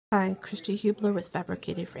Hi, Christy Hubler with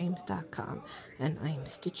FabricatedFrames.com, and I am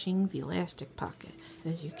stitching the elastic pocket.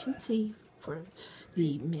 As you can see, for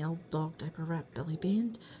the male dog diaper wrap belly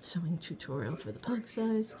band sewing tutorial for the pug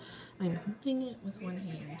size, I'm holding it with one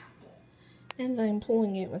hand, and I'm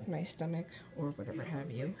pulling it with my stomach, or whatever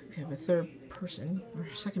have you. If you have a third person, or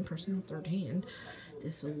a second person, third hand,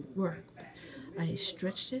 this will work. But I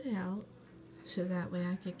stretched it out so that way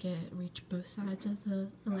I could reach both sides of the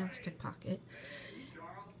elastic pocket.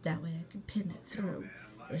 That way I could pin it through.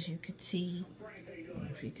 As you could see,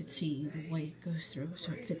 if you could see the way it goes through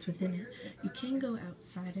so it fits within it. You can go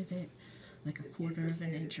outside of it like a quarter of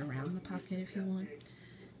an inch around the pocket if you want.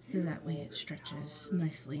 So that way it stretches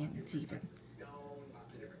nicely and it's even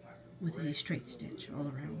with a straight stitch all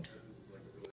around.